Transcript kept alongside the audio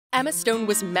Emma Stone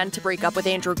was meant to break up with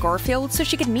Andrew Garfield so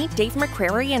she could meet Dave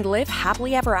McCary and live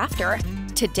happily ever after.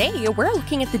 Today, we're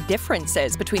looking at the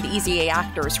differences between the Easy A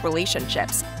actors'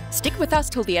 relationships. Stick with us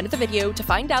till the end of the video to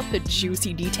find out the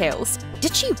juicy details.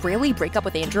 Did she really break up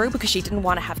with Andrew because she didn't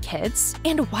want to have kids?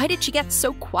 And why did she get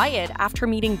so quiet after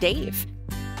meeting Dave?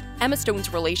 Emma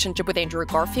Stone's relationship with Andrew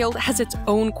Garfield has its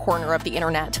own corner of the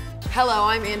internet. Hello,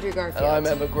 I'm Andrew Garfield. And I'm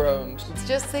Emma Gromes.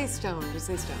 Just say Stone, just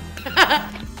say Stone.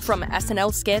 From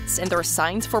SNL skits and their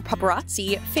signs for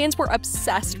paparazzi, fans were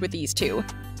obsessed with these two.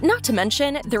 Not to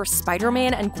mention their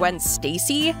Spider-Man and Gwen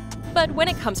Stacy. But when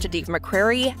it comes to Dave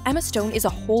McCary, Emma Stone is a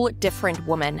whole different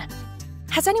woman.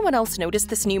 Has anyone else noticed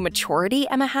this new maturity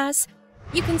Emma has?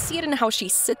 You can see it in how she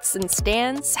sits and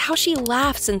stands, how she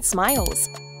laughs and smiles.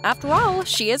 After all,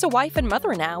 she is a wife and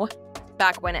mother now.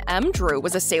 Back when Andrew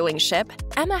was a sailing ship,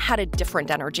 Emma had a different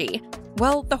energy.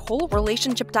 Well, the whole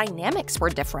relationship dynamics were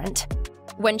different.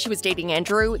 When she was dating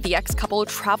Andrew, the ex-couple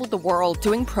traveled the world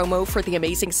doing promo for the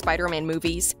Amazing Spider-Man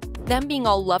movies. Them being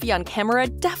all lovey on camera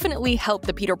definitely helped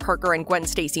the Peter Parker and Gwen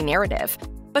Stacy narrative.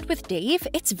 But with Dave,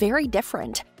 it's very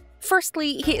different.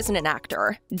 Firstly, he isn't an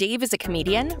actor. Dave is a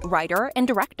comedian, writer, and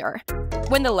director.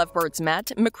 When the lovebirds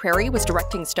met, McCary was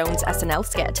directing Stone's SNL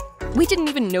skit. We didn't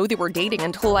even know they were dating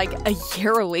until like a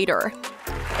year later.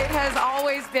 It has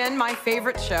always been my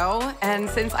favorite show, and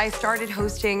since I started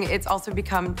hosting, it's also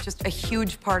become just a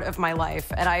huge part of my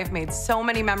life. And I've made so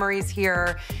many memories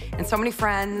here, and so many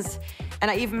friends,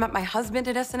 and I even met my husband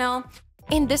at SNL.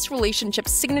 And this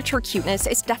relationship's signature cuteness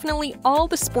is definitely all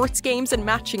the sports games and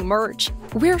matching merch.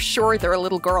 We're sure their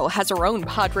little girl has her own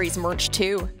Padres merch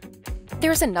too.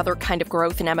 There's another kind of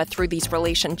growth in Emma through these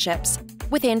relationships.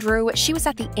 With Andrew, she was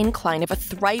at the incline of a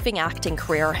thriving acting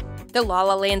career. The La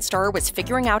La Land star was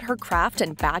figuring out her craft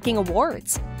and bagging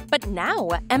awards. But now,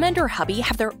 Emma and her hubby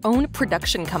have their own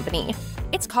production company.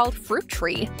 It's called Fruit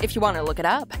Tree, if you want to look it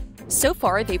up. So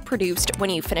far, they've produced When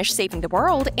You Finish Saving the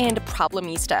World and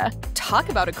Problemista. Talk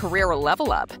about a career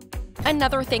level up.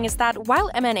 Another thing is that while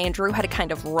Emma and Andrew had a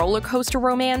kind of roller coaster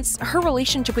romance, her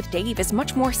relationship with Dave is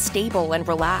much more stable and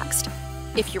relaxed.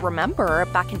 If you remember,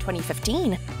 back in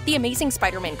 2015, the Amazing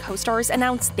Spider-Man co-stars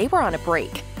announced they were on a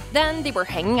break. Then they were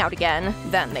hanging out again,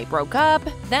 then they broke up,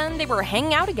 then they were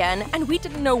hanging out again, and we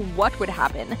didn't know what would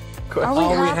happen. Are we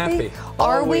happy?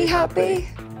 Are we happy?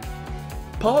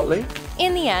 Partly.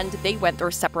 In the end, they went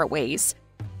their separate ways.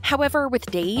 However, with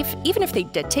Dave, even if they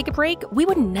did take a break, we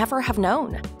would never have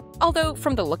known. Although,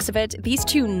 from the looks of it, these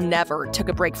two never took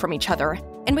a break from each other.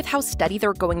 And with how steady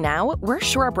they're going now, we're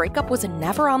sure a breakup was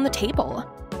never on the table.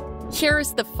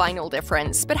 Here's the final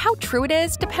difference, but how true it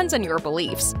is depends on your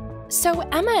beliefs. So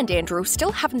Emma and Andrew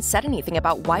still haven't said anything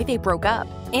about why they broke up,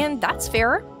 and that's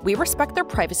fair. We respect their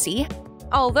privacy.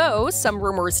 Although some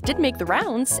rumors did make the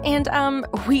rounds, and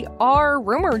we are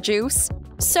Rumour Juice.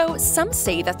 So some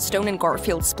say that Stone and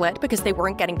Garfield split because they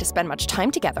weren't getting to spend much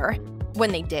time together.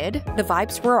 When they did, the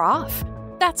vibes were off.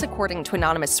 That's according to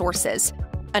anonymous sources.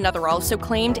 Another also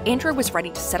claimed Andrew was ready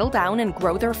to settle down and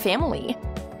grow their family.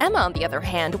 Emma, on the other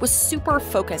hand, was super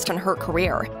focused on her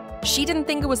career. She didn't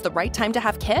think it was the right time to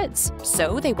have kids,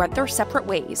 so they went their separate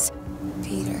ways.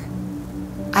 Peter,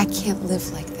 I can't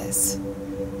live like this.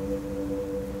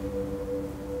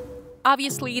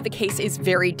 Obviously, the case is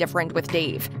very different with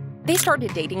Dave. They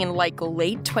started dating in like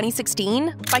late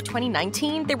 2016. By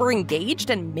 2019, they were engaged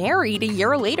and married a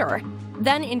year later.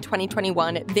 Then in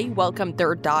 2021, they welcomed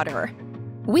their daughter.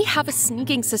 We have a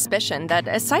sneaking suspicion that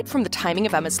aside from the timing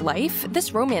of Emma's life,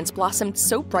 this romance blossomed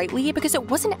so brightly because it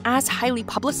wasn't as highly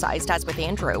publicized as with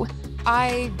Andrew.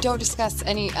 I don't discuss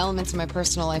any elements of my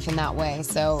personal life in that way,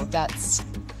 so that's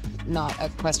not a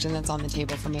question that's on the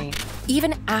table for me.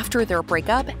 Even after their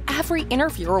breakup, every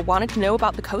interviewer wanted to know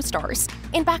about the co-stars.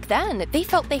 And back then, they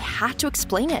felt they had to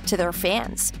explain it to their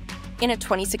fans. In a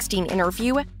 2016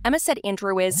 interview, Emma said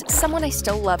Andrew is someone I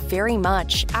still love very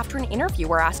much after an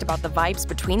interviewer asked about the vibes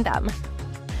between them.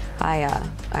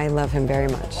 I love him very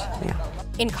much, yeah.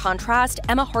 In contrast,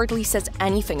 Emma hardly says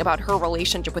anything about her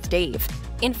relationship with Dave.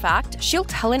 In fact, she'll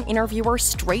tell an interviewer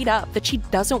straight up that she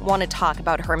doesn't want to talk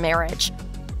about her marriage.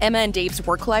 Emma and Dave's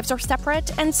work lives are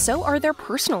separate, and so are their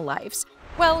personal lives.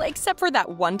 Well, except for that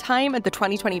one time at the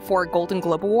 2024 Golden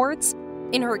Globe Awards.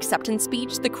 In her acceptance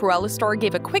speech, the Cruella star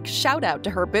gave a quick shout-out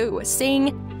to her boo,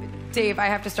 saying, Dave, I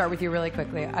have to start with you really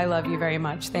quickly. I love you very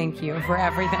much. Thank you for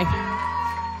everything.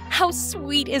 How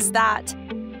sweet is that?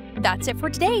 That's it for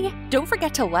today. Don't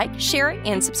forget to like, share,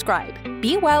 and subscribe.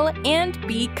 Be well and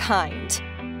be kind.